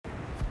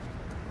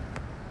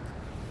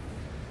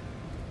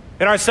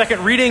In our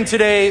second reading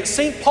today,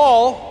 St.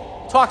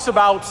 Paul talks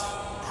about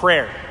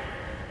prayer.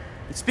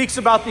 He speaks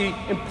about the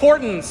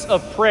importance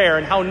of prayer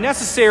and how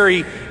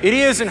necessary it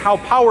is and how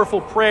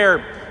powerful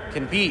prayer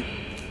can be.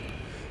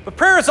 But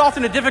prayer is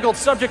often a difficult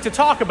subject to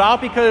talk about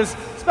because,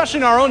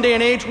 especially in our own day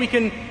and age, we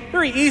can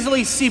very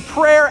easily see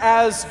prayer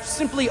as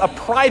simply a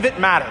private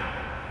matter.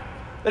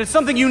 That it's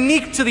something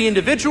unique to the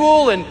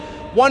individual, and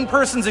one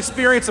person's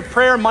experience of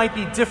prayer might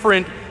be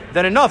different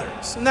than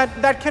another's. And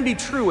that can be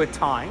true at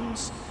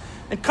times.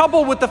 And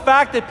coupled with the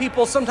fact that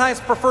people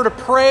sometimes prefer to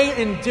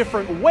pray in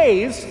different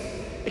ways,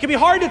 it can be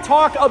hard to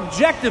talk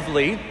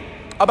objectively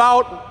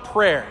about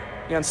prayer.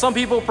 And some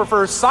people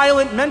prefer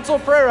silent mental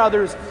prayer,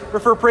 others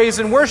prefer praise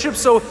and worship,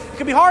 so it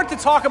can be hard to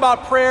talk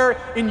about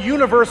prayer in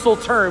universal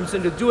terms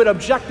and to do it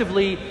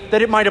objectively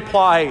that it might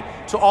apply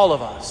to all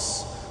of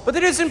us. But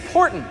it is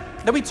important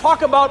that we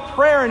talk about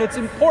prayer and its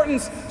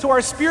importance to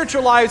our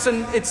spiritual lives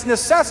and its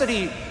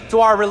necessity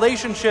to our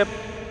relationship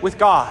with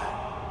God.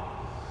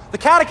 The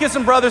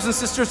Catechism, brothers and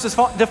sisters,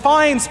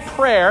 defines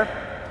prayer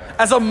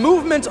as a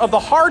movement of the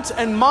heart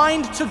and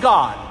mind to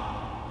God,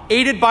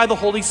 aided by the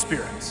Holy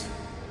Spirit.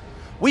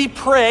 We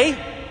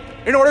pray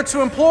in order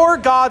to implore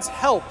God's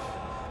help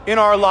in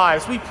our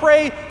lives. We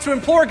pray to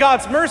implore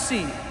God's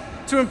mercy,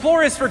 to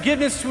implore His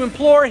forgiveness, to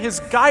implore His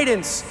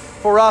guidance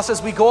for us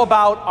as we go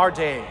about our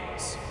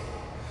days.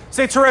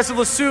 St. Therese of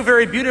Lisieux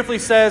very beautifully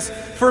says,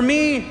 "For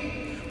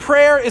me,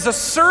 prayer is a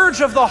surge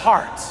of the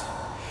heart.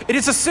 It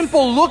is a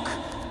simple look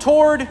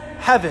toward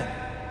heaven.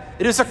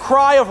 It is a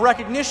cry of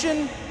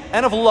recognition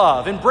and of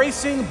love,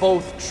 embracing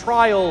both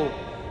trial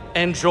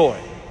and joy."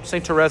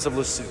 St. Therese of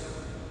Lisieux.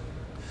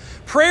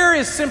 Prayer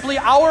is simply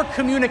our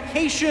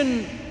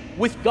communication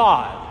with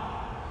God,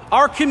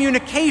 our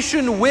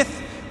communication with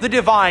the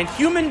divine,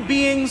 human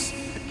beings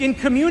in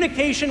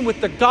communication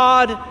with the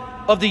God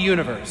of the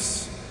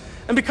universe.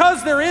 And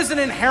because there is an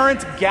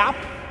inherent gap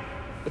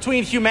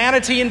between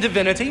humanity and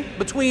divinity,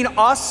 between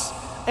us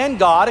and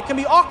God, it can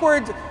be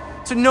awkward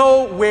to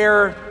know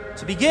where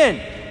to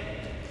begin.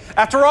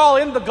 After all,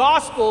 in the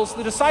Gospels,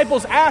 the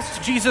disciples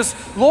asked Jesus,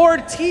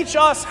 "Lord, teach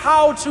us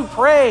how to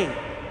pray."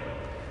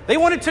 They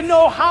wanted to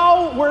know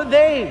how were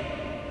they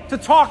to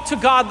talk to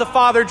God the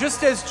Father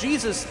just as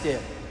Jesus did.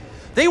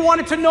 They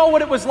wanted to know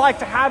what it was like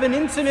to have an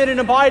intimate and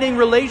abiding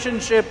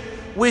relationship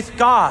with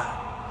God.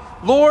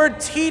 "Lord,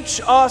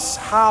 teach us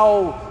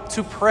how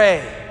to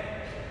pray,"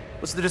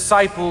 was the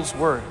disciples'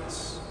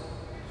 words.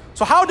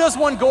 So how does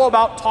one go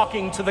about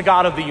talking to the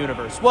God of the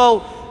universe?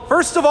 Well,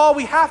 first of all,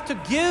 we have to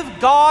give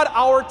God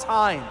our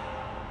time.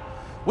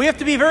 We have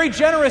to be very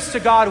generous to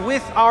God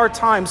with our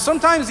time,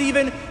 sometimes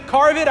even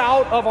carve it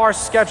out of our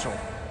schedule.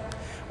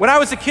 When I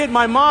was a kid,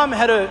 my mom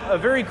had a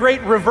very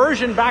great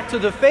reversion back to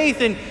the faith,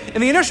 and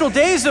in the initial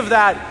days of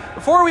that,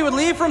 before we would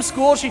leave from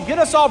school, she'd get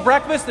us all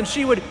breakfast, and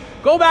she would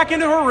go back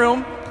into her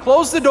room,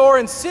 close the door,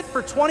 and sit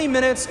for 20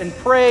 minutes and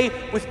pray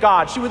with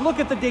God. She would look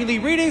at the daily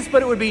readings,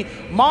 but it would be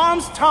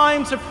Mom's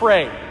time to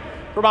pray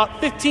for about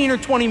 15 or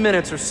 20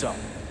 minutes or so.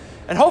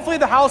 And hopefully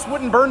the house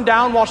wouldn't burn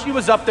down while she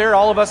was up there,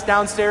 all of us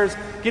downstairs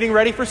getting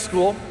ready for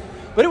school.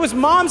 But it was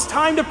Mom's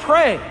time to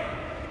pray.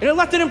 And it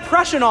left an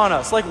impression on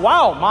us, like,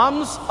 wow,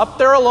 Mom's up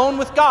there alone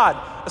with God,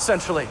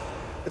 essentially.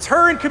 It's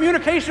her in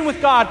communication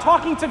with God,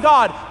 talking to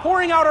God,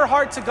 pouring out her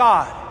heart to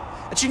God.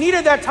 And she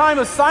needed that time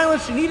of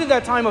silence, she needed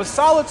that time of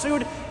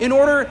solitude in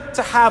order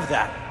to have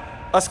that.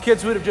 Us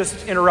kids would have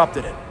just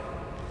interrupted it.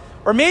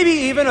 Or maybe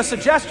even a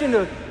suggestion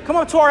to come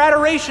up to our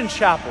adoration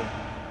chapel.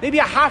 Maybe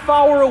a half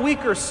hour a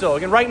week or so.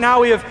 Again, right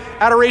now we have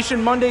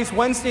adoration Mondays,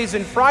 Wednesdays,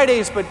 and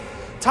Fridays, but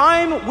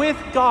time with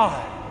God.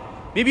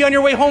 Maybe on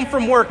your way home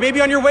from work,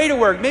 maybe on your way to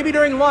work, maybe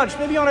during lunch,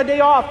 maybe on a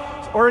day off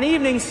or an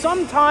evening,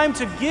 some time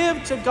to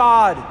give to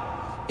God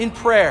in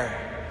prayer.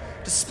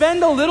 To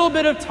spend a little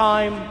bit of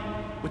time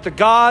with the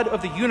God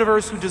of the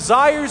universe who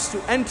desires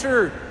to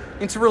enter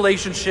into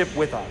relationship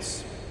with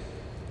us.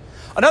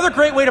 Another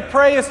great way to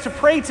pray is to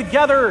pray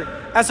together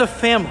as a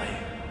family.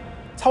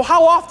 So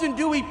how often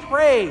do we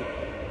pray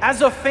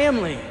as a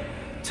family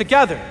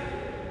together?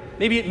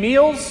 Maybe at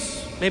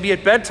meals, maybe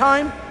at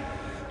bedtime.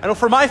 I know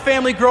for my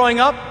family growing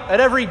up, at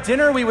every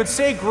dinner we would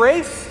say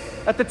grace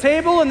at the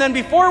table, and then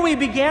before we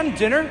began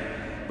dinner,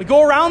 we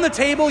go around the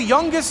table,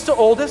 youngest to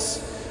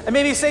oldest, and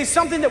maybe say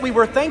something that we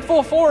were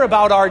thankful for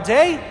about our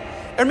day,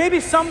 or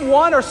maybe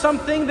someone or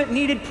something that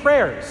needed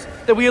prayers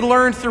that we had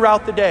learned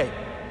throughout the day.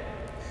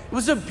 It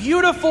was a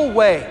beautiful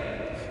way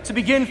to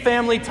begin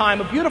family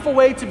time, a beautiful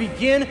way to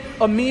begin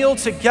a meal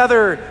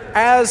together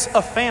as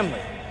a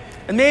family.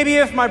 And maybe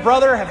if my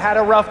brother had had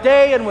a rough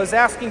day and was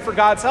asking for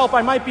God's help,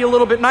 I might be a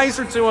little bit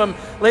nicer to him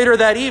later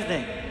that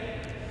evening.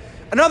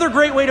 Another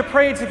great way to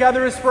pray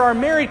together is for our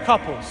married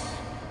couples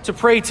to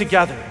pray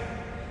together.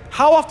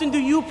 How often do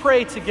you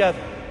pray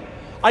together?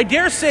 I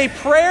dare say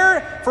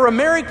prayer for a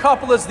married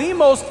couple is the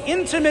most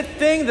intimate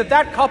thing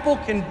that couple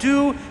can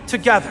do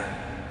together.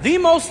 The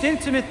most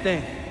intimate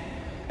thing.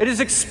 It is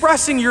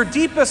expressing your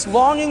deepest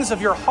longings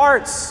of your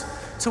hearts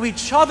to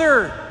each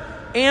other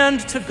and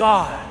to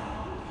God.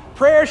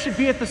 Prayer should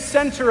be at the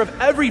center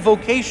of every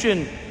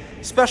vocation,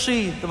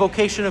 especially the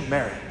vocation of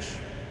marriage.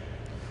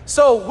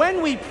 So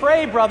when we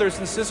pray, brothers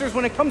and sisters,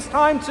 when it comes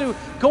time to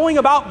going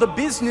about the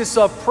business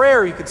of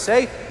prayer, you could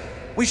say,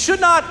 we should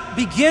not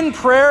begin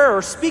prayer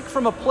or speak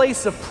from a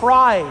place of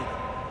pride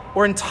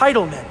or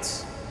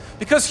entitlement,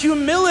 because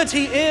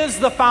humility is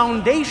the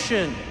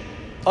foundation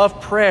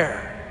of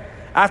prayer.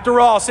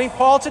 After all, St.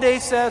 Paul today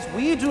says,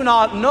 we do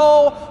not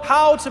know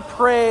how to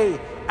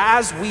pray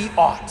as we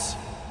ought.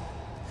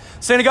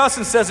 St.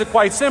 Augustine says it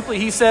quite simply.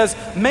 He says,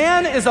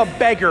 man is a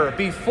beggar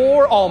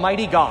before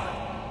Almighty God.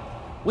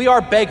 We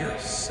are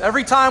beggars.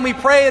 Every time we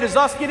pray, it is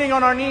us getting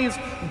on our knees,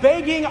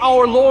 begging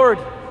our Lord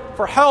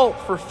for help,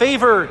 for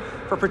favor,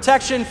 for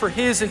protection, for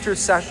his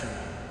intercession.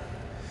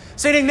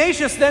 St.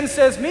 Ignatius then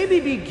says, maybe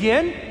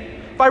begin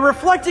by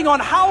reflecting on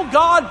how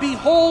God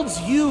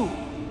beholds you.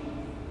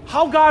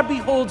 How God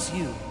beholds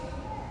you.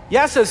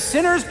 Yes, as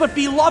sinners, but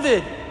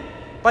beloved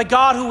by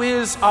God who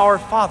is our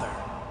Father.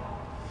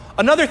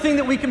 Another thing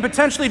that we can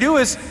potentially do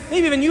is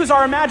maybe even use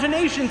our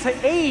imagination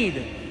to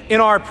aid in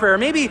our prayer.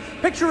 Maybe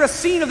picture a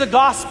scene of the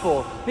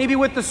gospel, maybe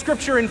with the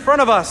scripture in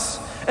front of us,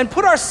 and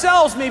put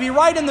ourselves maybe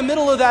right in the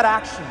middle of that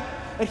action.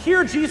 And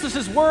hear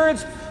Jesus'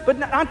 words, but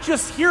not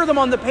just hear them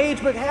on the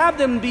page, but have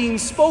them being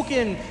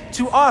spoken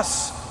to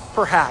us,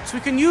 perhaps. We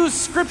can use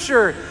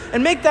scripture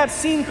and make that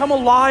scene come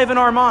alive in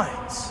our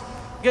minds.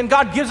 Again,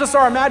 God gives us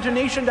our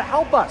imagination to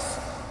help us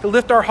to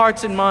lift our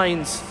hearts and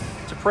minds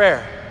to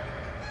prayer.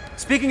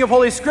 Speaking of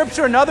Holy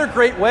Scripture, another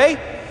great way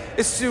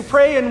is to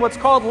pray in what's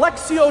called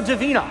Lectio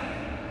Divina,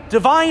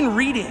 divine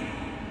reading.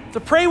 To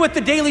pray with the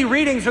daily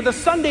readings or the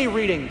Sunday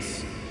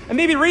readings, and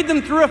maybe read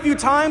them through a few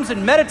times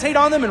and meditate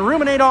on them and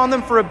ruminate on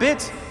them for a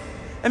bit,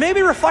 and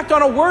maybe reflect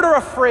on a word or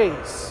a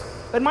phrase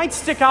that might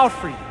stick out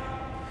for you.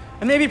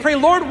 And maybe pray,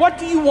 Lord, what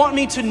do you want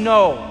me to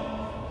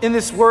know in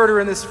this word or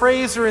in this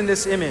phrase or in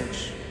this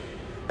image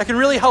that can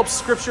really help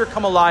Scripture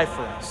come alive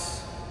for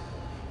us?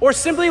 Or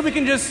simply we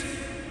can just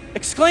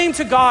exclaim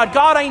to God,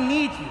 God, I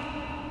need you,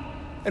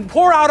 and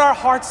pour out our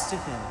hearts to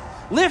him,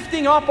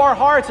 lifting up our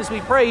hearts as we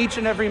pray each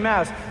and every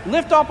Mass.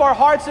 Lift up our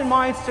hearts and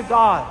minds to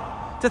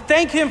God, to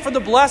thank him for the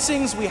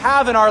blessings we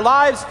have in our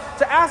lives,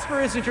 to ask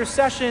for his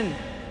intercession,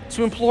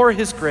 to implore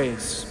his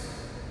grace.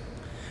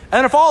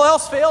 And if all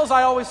else fails,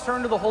 I always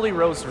turn to the Holy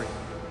Rosary,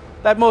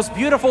 that most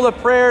beautiful of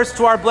prayers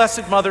to our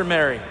Blessed Mother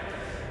Mary.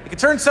 You can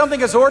turn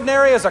something as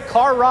ordinary as a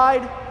car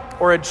ride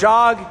or a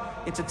jog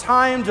into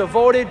time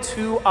devoted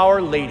to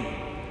Our Lady.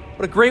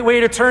 What a great way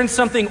to turn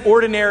something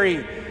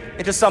ordinary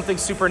into something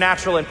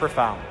supernatural and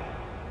profound.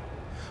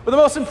 But the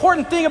most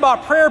important thing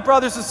about prayer,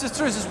 brothers and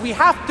sisters, is we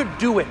have to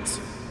do it.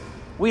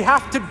 We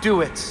have to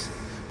do it.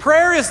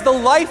 Prayer is the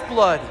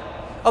lifeblood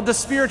of the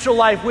spiritual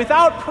life.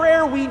 Without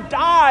prayer, we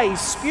die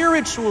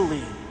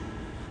spiritually.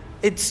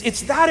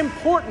 It's that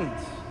important.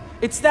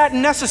 It's that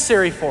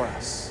necessary for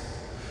us.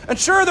 And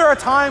sure, there are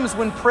times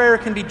when prayer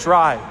can be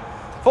dry.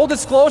 Full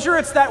disclosure,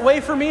 it's that way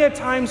for me at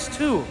times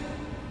too.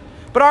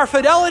 But our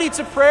fidelity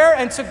to prayer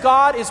and to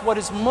God is what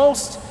is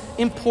most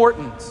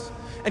important.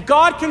 And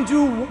God can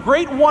do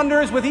great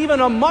wonders with even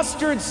a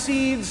mustard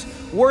seed's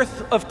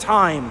worth of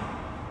time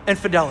and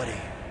fidelity.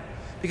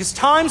 Because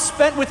time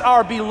spent with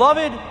our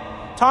beloved,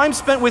 time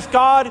spent with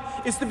God,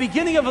 is the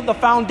beginning of the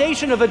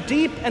foundation of a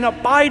deep and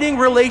abiding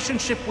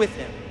relationship with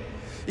him.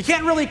 You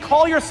can't really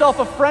call yourself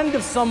a friend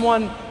of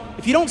someone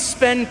if you don't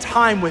spend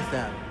time with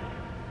them.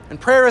 And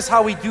prayer is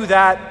how we do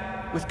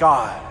that with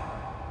God.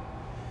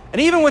 And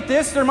even with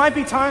this, there might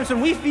be times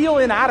when we feel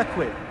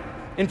inadequate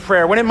in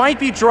prayer, when it might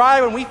be dry,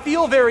 when we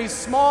feel very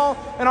small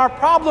and our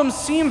problems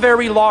seem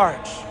very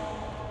large.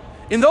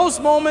 In those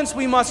moments,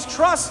 we must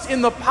trust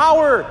in the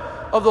power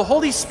of the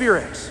Holy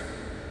Spirit.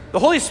 The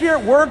Holy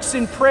Spirit works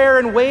in prayer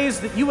in ways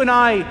that you and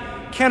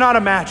I cannot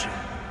imagine.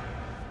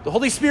 The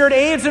Holy Spirit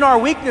aids in our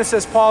weakness,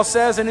 as Paul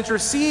says, and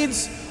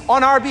intercedes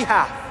on our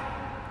behalf.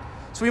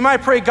 So we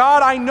might pray,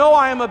 God, I know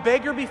I am a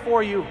beggar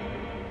before you,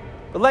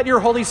 but let your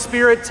Holy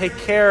Spirit take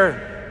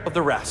care of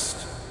the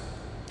rest.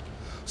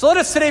 So let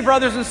us today,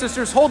 brothers and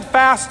sisters, hold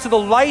fast to the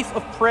life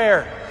of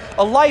prayer,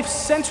 a life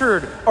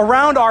centered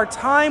around our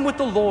time with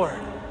the Lord.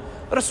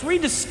 Let us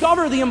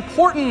rediscover the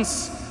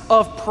importance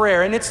of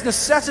prayer and its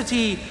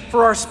necessity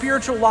for our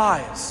spiritual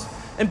lives,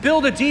 and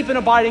build a deep and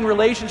abiding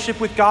relationship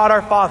with God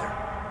our Father,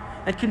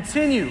 and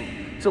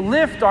continue to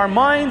lift our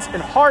minds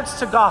and hearts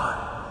to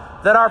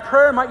God, that our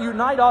prayer might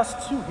unite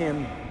us to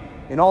him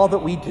in all that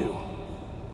we do.